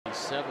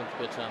7th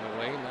pitch on the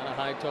way. Not a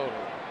high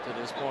total to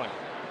this point.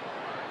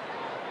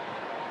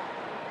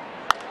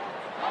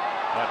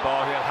 That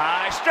ball hit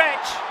high.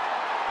 Stretch.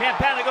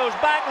 Campana goes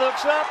back,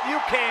 looks up.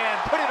 You can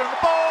put it on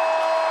the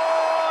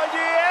ball.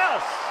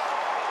 Yes.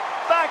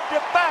 Back to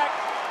back.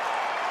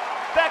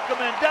 Beckham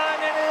and Dunn,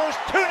 and it is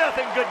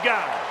 2-0 good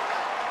guys.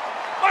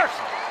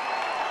 Mercy.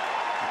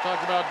 We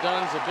talked about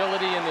Dunn's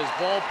ability in this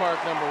ballpark,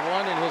 number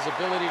one, and his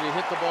ability to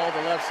hit the ball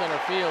to left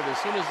center field. As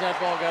soon as that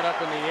ball got up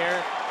in the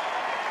air,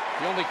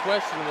 the only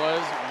question was,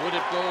 would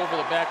it go over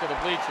the back of the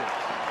bleachers?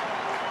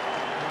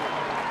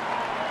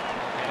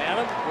 And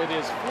Adam, with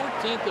his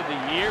 14th of the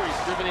year,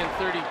 he's driven in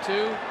 32.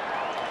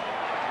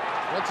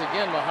 Once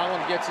again,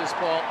 Mulholland gets his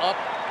ball up.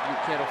 You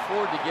can't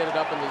afford to get it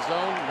up in the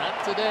zone. Not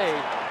today.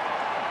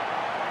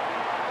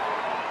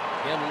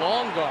 And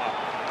long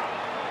gone.